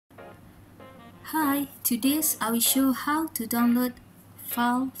Hi, today I will show how to download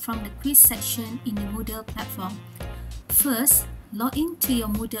file from the quiz section in the Moodle platform. First, log in to your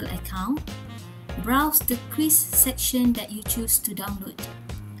Moodle account. Browse the quiz section that you choose to download.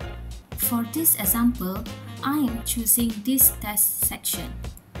 For this example, I am choosing this test section.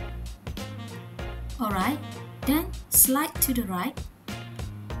 Alright, then slide to the right.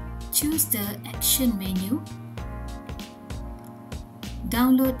 Choose the action menu.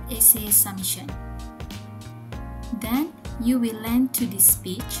 Download essay submission. Then you will land to this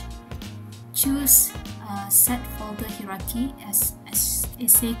page. Choose set folder hierarchy as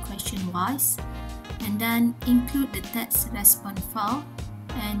essay question wise, and then include the text response file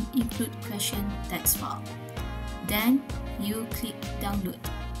and include question text file. Then you click download.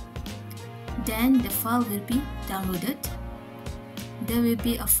 Then the file will be downloaded. There will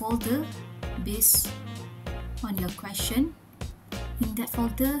be a folder based on your question. In that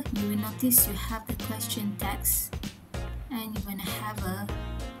folder, you will notice you have the question text, and you're going to have a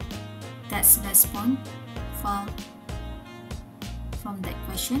text response file from that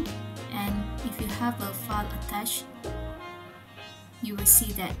question. And if you have a file attached, you will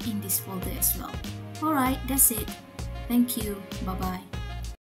see that in this folder as well. Alright, that's it. Thank you. Bye bye.